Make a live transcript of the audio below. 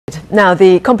Now,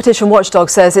 the competition watchdog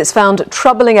says it's found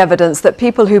troubling evidence that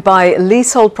people who buy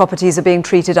leasehold properties are being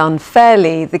treated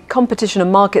unfairly. The Competition and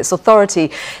Markets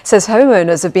Authority says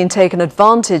homeowners have been taken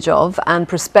advantage of and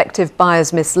prospective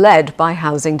buyers misled by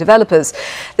housing developers.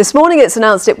 This morning it's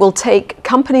announced it will take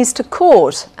companies to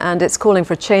court and it's calling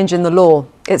for a change in the law.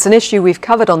 It's an issue we've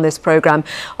covered on this programme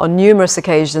on numerous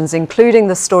occasions, including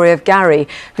the story of Gary,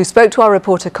 who spoke to our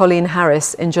reporter Colleen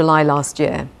Harris in July last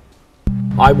year.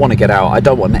 I want to get out. I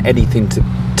don't want anything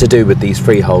to do with these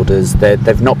freeholders.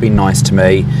 They've not been nice to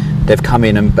me. They've come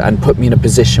in and put me in a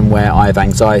position where I have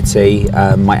anxiety.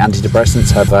 My antidepressants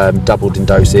have doubled in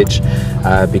dosage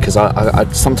because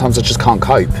sometimes I just can't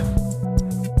cope.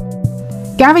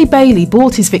 Gary Bailey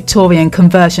bought his Victorian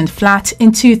conversion flat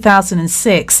in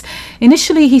 2006.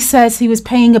 Initially, he says he was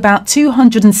paying about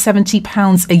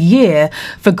 £270 a year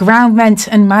for ground rent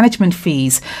and management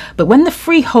fees. But when the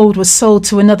freehold was sold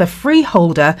to another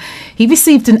freeholder, he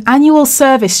received an annual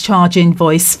service charge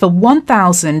invoice for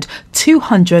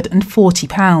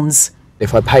 £1,240.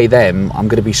 If I pay them, I'm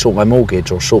going to be short my mortgage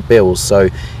or short bills. So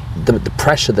the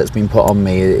pressure that's been put on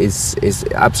me is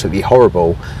absolutely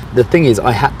horrible. The thing is,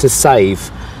 I had to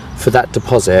save for that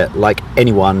deposit like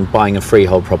anyone buying a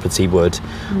freehold property would.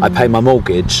 I pay my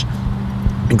mortgage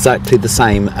exactly the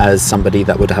same as somebody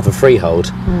that would have a freehold,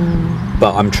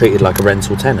 but I'm treated like a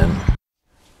rental tenant.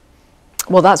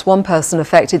 Well, that's one person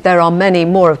affected. There are many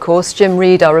more, of course. Jim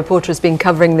Reid, our reporter, has been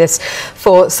covering this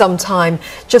for some time.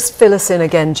 Just fill us in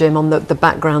again, Jim, on the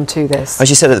background to this. As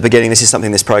you said at the beginning, this is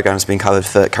something this programme has been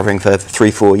covering for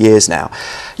 3-4 years now.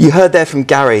 You heard there from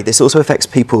Gary, this also affects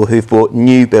people who've bought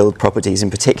new build properties in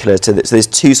particular. So there's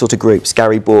two sort of groups.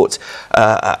 Gary bought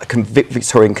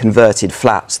Victorian converted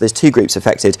flats. There's two groups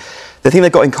affected. The thing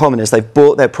they've got in common is they've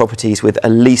bought their properties with a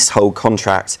leasehold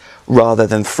contract rather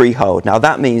than freehold. Now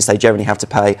that means they generally have to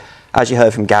pay, as you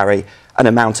heard from Gary, an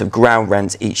amount of ground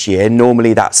rent each year.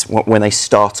 Normally that's when they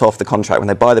start off the contract, when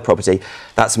they buy the property,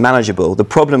 that's manageable. The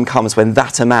problem comes when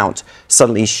that amount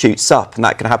suddenly shoots up, and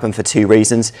that can happen for two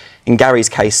reasons. In Gary's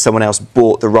case, someone else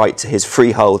bought the right to his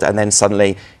freehold and then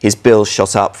suddenly his bills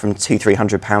shot up from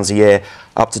 £200–300 a year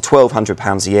up to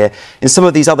 £1,200 a year. In some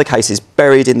of these other cases,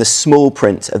 buried in the small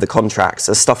print of the contracts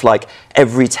are stuff like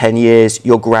every 10 years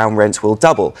your ground rent will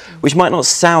double, which might not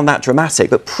sound that dramatic,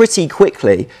 but pretty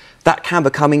quickly that can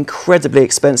become incredibly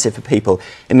expensive for people.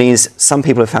 It means some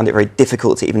people have found it very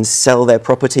difficult to even sell their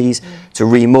properties, to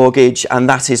remortgage, and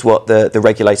that is what the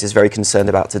regulator is very concerned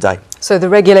about today. So the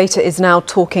regulator is now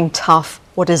talking tough.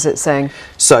 What is it saying?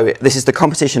 So this is the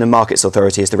Competition and Markets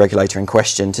Authority, is the regulator in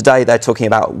question. Today they're talking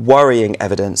about worrying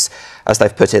evidence, as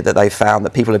they've put it, that they've found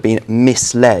that people have been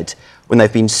misled when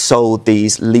they've been sold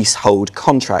these leasehold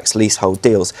contracts, leasehold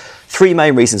deals. Three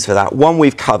main reasons for that. One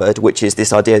we've covered, which is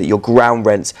this idea that your ground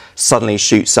rent suddenly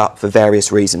shoots up for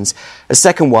various reasons. A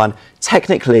second one,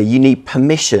 technically you need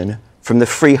permission from the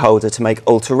freeholder to make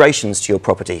alterations to your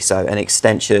property, so an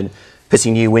extension,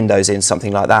 putting new windows in,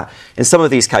 something like that. In some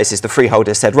of these cases, the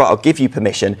freeholder said, right, I'll give you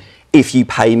permission if you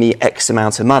pay me X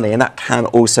amount of money, and that can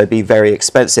also be very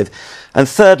expensive. And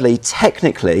thirdly,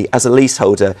 technically, as a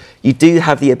leaseholder, you do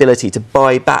have the ability to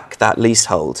buy back that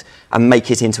leasehold and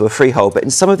make it into a freehold. But in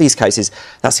some of these cases,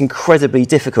 that's incredibly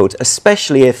difficult,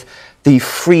 especially if the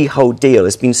freehold deal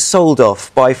has been sold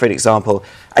off by, for example,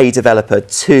 a developer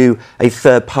to a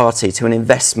third party, to an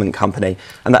investment company.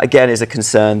 And that, again, is a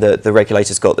concern that the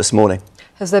regulator's got this morning.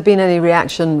 Has there been any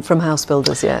reaction from house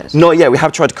builders yet? Not yet. We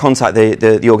have tried to contact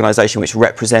the organisation which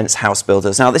represents house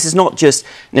builders. Now, this is not just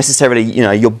necessarily, you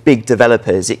know, your big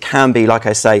developers. It can be, like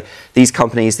I say, these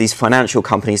companies, these financial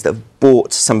companies that have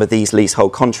bought some of these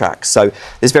leasehold contracts. So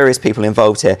there's various people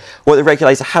involved here. What the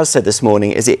regulator has said this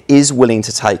morning is it is willing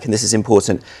to take, and this is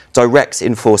important, direct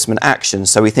enforcement action.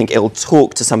 So we think it'll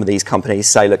talk to some of these companies,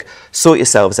 say, look, sort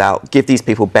yourselves out, give these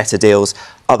people better deals.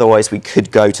 Otherwise, we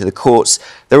could go to the courts.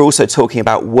 They're also talking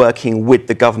about working with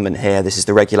the government here, this is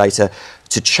the regulator,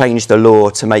 to change the law,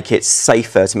 to make it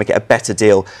safer, to make it a better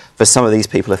deal for some of these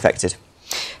people affected.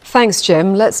 Thanks,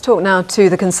 Jim. Let's talk now to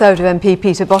the Conservative MP,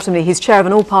 Peter Bottomley. He's chair of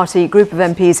an all-party group of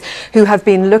MPs who have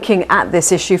been looking at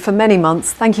this issue for many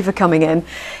months. Thank you for coming in.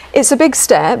 It's a big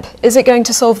step. Is it going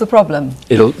to solve the problem?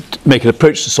 It'll make an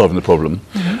approach to solving the problem.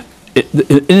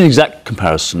 In an exact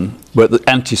comparison, we're at the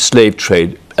anti-slave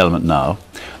trade element now,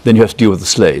 then you have to deal with the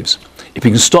slaves. If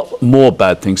you can stop more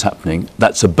bad things happening,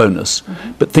 that's a bonus.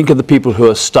 But think of the people who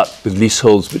are stuck with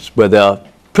leaseholds where they are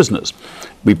prisoners.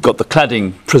 We've got the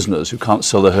cladding prisoners who can't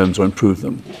sell their homes or improve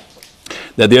them.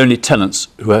 They're the only tenants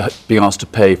who are being asked to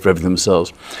pay for everything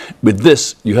themselves. With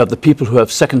this, you have the people who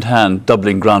have second-hand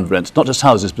doubling ground rents, not just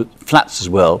houses, but flats as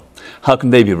well. How can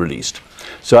they be released?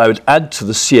 So I would add to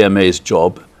the CMA's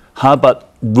job How about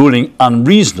ruling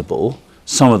unreasonable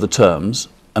some of the terms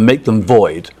and make them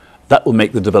void? That will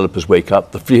make the developers wake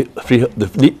up,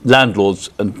 the landlords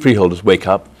and freeholders wake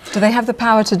up. Do they have the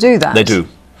power to do that? They do.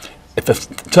 If a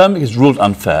term is ruled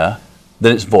unfair,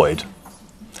 then it's void.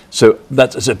 So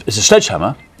it's a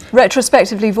sledgehammer.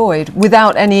 Retrospectively void,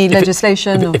 without any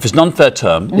legislation? If it's an unfair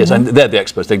term, yes, and they're the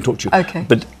experts, they can talk to you. Okay.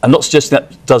 But I'm not suggesting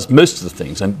that does most of the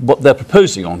things, and what they're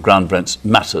proposing on ground rents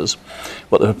matters.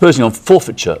 What they're proposing on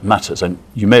forfeiture matters, and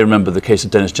you may remember the case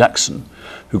of Dennis Jackson,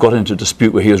 who got into a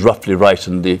dispute where he was roughly right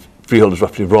and the freeholder was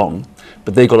roughly wrong,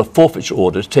 but they got a forfeiture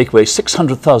order to take away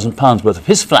 £600,000 worth of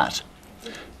his flat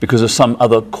because of some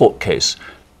other court case.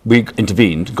 We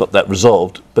intervened, got that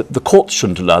resolved, but the courts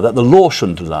shouldn't allow that, the law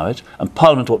shouldn't allow it, and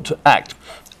Parliament ought to act.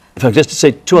 If I could just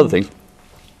say two other things.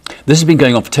 This has been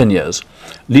going on for 10 years.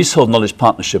 Leasehold Knowledge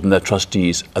Partnership and their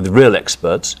trustees are the real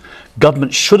experts.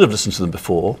 Government should have listened to them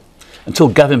before. Until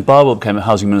Gavin Barwell became a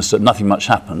housing minister, nothing much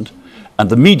happened.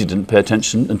 And the media didn't pay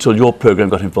attention until your programme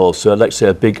got involved. So I'd like to say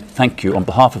a big thank you on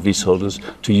behalf of leaseholders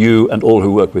to you and all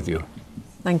who work with you.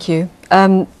 Thank you.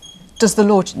 Does the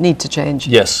law need to change?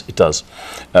 Yes, it does.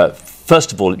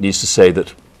 First of all, it needs to say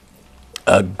that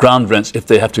ground rents, if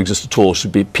they have to exist at all,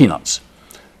 should be peanuts.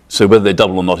 So whether they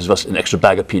double or not is just an extra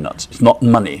bag of peanuts. It's not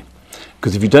money.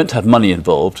 Because if you don't have money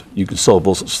involved, you can solve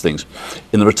all sorts of things.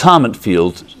 In the retirement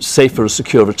field, safer or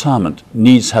secure retirement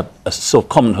needs to have a sort of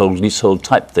common hold, leasehold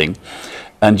type thing.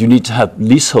 And you need to have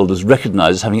leaseholders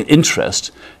recognised as having an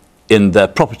interest in their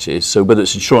properties, so whether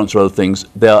it's insurance or other things,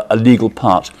 they are a legal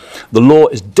part. The law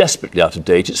is desperately out of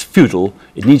date, it's feudal,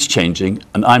 it needs changing,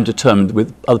 and I'm determined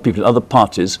with other people in other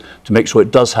parties to make sure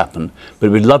it does happen. But it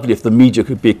would be lovely if the media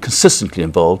could be consistently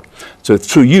involved. So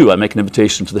through you, I make an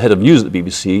invitation to the head of news at the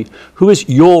BBC, who is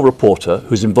your reporter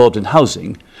who's involved in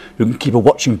housing, who can keep a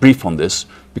watching brief on this,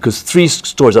 because 3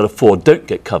 stories out of 4 don't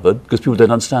get covered because people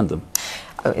don't understand them.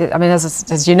 I mean,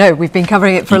 as you know, we've been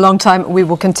covering it for a long time. We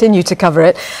will continue to cover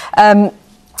it.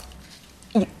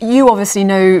 You obviously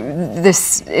know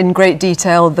this in great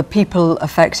detail, the people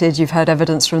affected. You've heard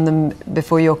evidence from them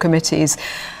before your committees.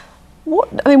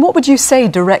 What would you say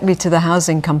directly to the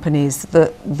housing companies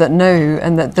that know,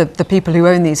 and that the people who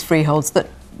own these freeholds that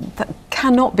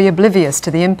cannot be oblivious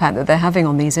to the impact that they're having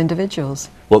on these individuals?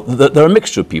 Well, there are a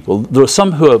mixture of people. There are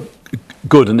some who are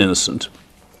good and innocent.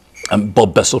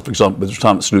 Bob Bessel, for example, with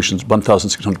Retirement Solutions,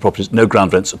 1,600 properties, no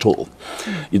ground rents at all.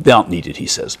 They aren't needed, he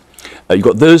says. You've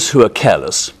got those who are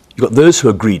careless, you've got those who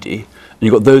are greedy, and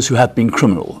you've got those who have been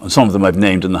criminal, and some of them I've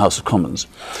named in the House of Commons.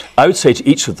 I would say to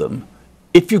each of them,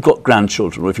 if you've got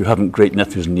grandchildren or if you haven't great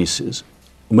nephews and nieces,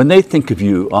 when they think of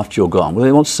you after you're gone, well,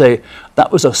 they want to say,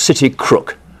 that was a city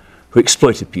crook who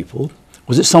exploited people.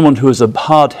 Was it someone who was a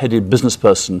hard-headed business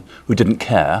person who didn't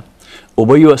care? Or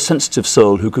were you a sensitive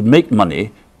soul who could make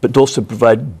money but also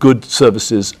provide good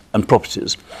services and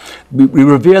properties? We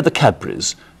revere the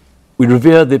Cadburys. We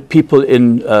revere the people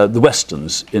in the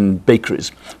Westons, in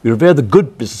bakeries. We revere the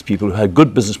good business people who had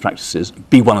good business practices.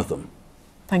 Be one of them.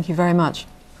 Thank you very much.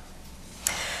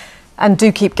 And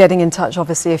do keep getting in touch,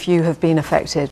 obviously, if you have been affected